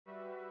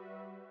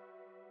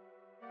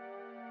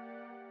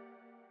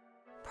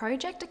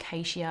project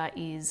Acacia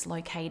is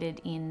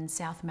located in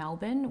South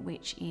Melbourne,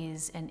 which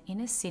is an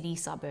inner city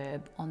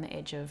suburb on the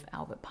edge of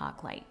Albert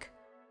Park Lake.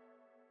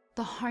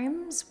 The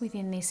homes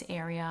within this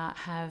area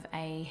have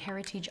a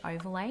heritage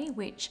overlay,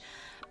 which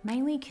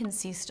mainly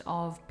consist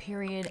of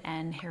period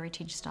and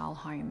heritage style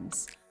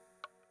homes.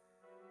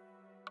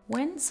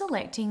 When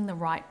selecting the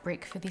right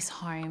brick for this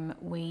home,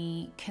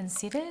 we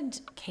considered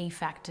key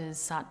factors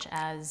such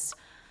as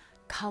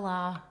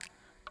colour,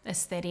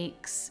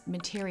 aesthetics,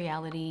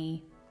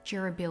 materiality,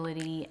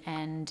 durability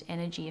and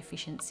energy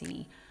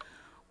efficiency.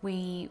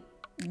 We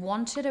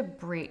wanted a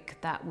brick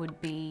that would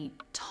be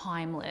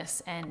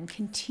timeless and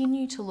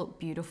continue to look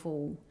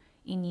beautiful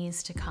in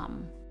years to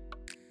come.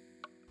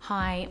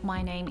 Hi,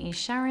 my name is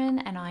Sharon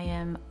and I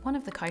am one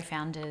of the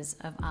co-founders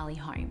of Arli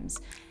Homes,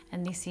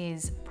 and this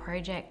is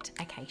Project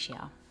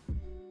Acacia.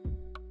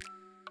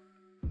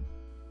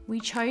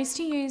 We chose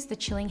to use the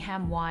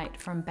Chillingham White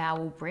from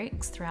Bowell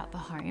Bricks throughout the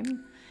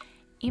home.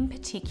 In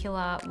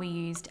particular, we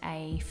used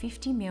a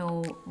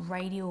 50mm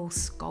radial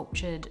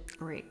sculptured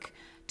brick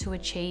to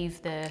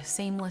achieve the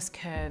seamless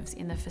curves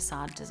in the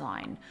facade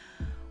design,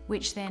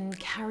 which then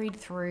carried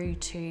through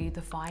to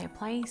the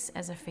fireplace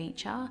as a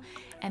feature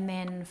and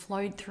then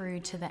flowed through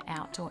to the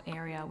outdoor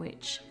area,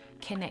 which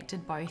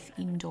connected both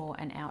indoor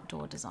and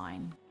outdoor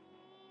design.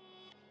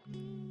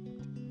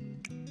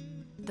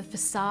 The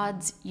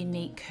facade's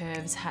unique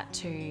curves had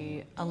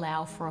to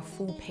allow for a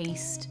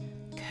full-pieced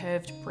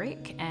curved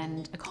brick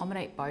and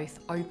accommodate both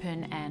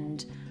open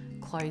and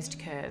closed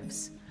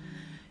curves.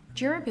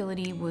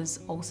 Durability was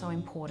also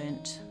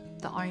important.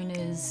 The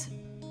owners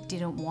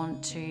didn't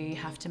want to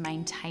have to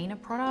maintain a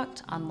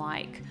product,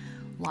 unlike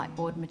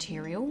lightboard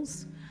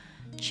materials.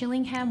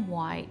 Chillingham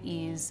White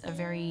is a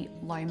very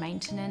low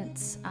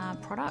maintenance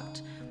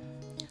product.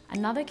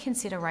 Another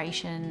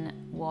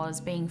consideration was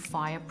being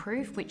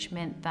fireproof, which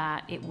meant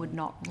that it would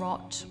not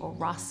rot or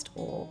rust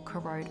or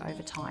corrode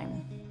over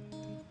time.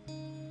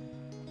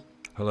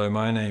 Hello,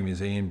 my name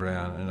is Ian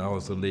Brown and I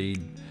was the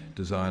lead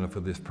designer for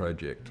this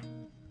project.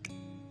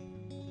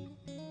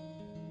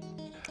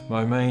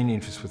 My main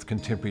interest with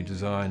contemporary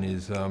design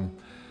is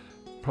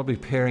probably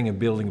paring a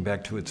building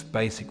back to its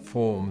basic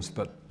forms,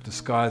 but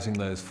disguising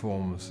those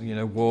forms. You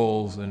know,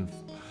 walls and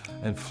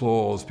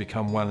floors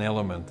become one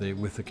element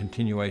with the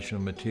continuation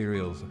of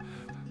materials.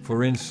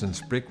 For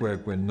instance,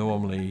 brickwork, when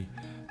normally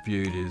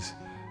viewed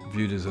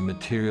as a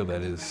material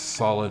that is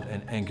solid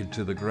and anchored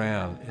to the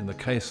ground. In the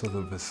case of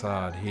the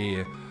facade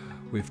here,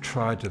 we've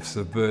tried to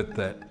subvert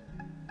that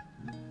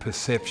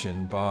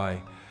perception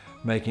by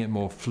making it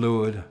more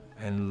fluid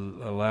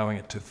and allowing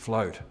it to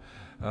float.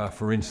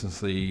 For instance,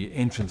 the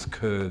entrance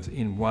curves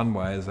in one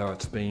way as though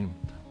it's been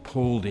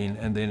pulled in,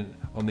 and then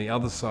on the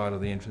other side of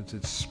the entrance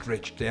it's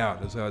stretched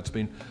out as though it's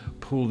been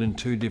pulled in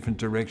two different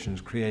directions,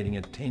 creating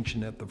a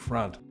tension at the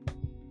front.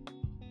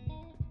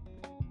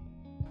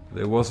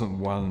 There wasn't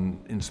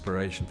one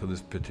inspiration for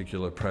this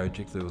particular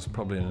project. There was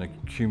probably an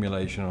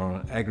accumulation or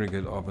an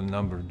aggregate of a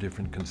number of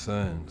different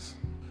concerns.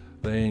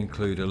 They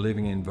include a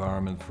living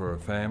environment for a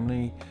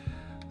family,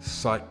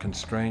 site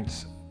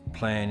constraints,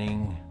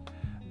 planning,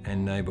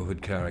 and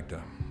neighbourhood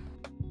character.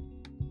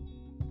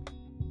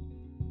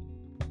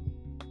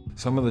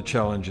 Some of the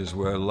challenges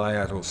were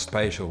layout or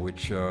spatial,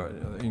 which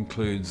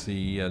includes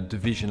the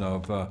division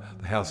of the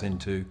house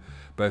into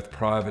both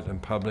private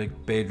and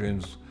public,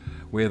 bedrooms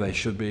where they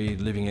should be,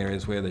 living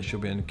areas where they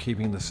should be, and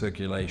keeping the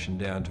circulation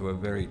down to a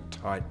very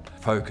tight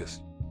focus.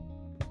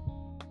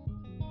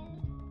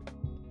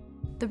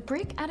 The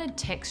brick added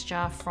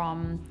texture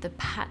from the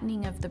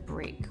patterning of the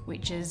brick,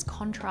 which is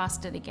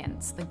contrasted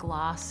against the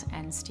glass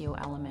and steel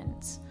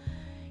elements.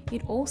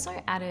 It also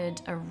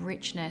added a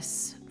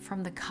richness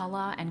from the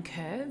colour and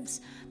curves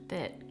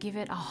that give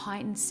it a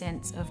heightened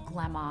sense of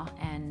glamour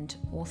and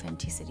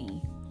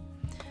authenticity.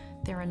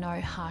 There are no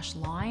harsh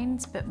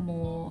lines, but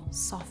more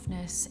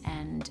softness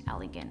and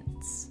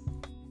elegance.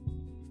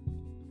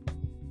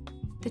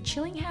 The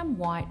Chillingham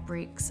White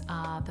bricks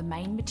are the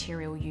main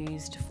material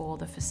used for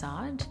the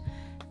facade.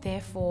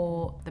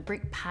 Therefore, the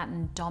brick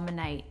pattern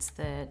dominates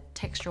the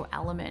textural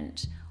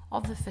element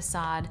of the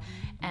facade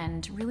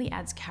and really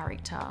adds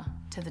character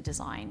to the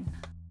design.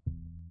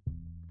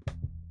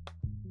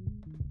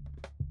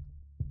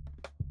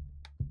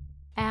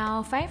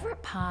 Our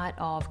favourite part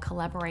of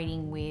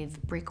collaborating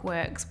with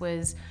Brickworks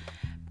was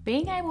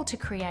being able to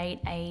create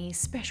a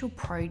special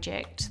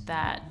project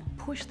that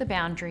pushed the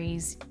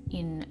boundaries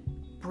in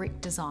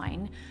brick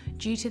design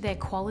due to their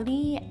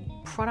quality,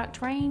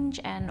 product range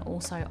and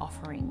also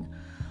offering.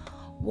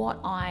 What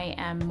I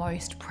am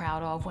most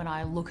proud of when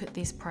I look at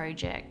this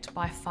project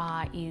by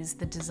far is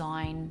the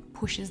design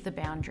pushes the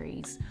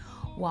boundaries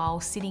while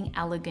sitting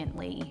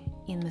elegantly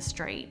in the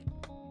street.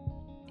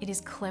 It is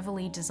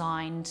cleverly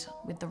designed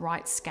with the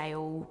right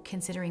scale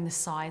considering the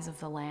size of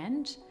the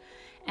land,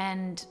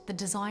 and the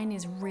design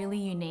is really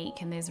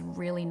unique and there's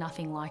really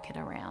nothing like it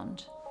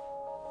around.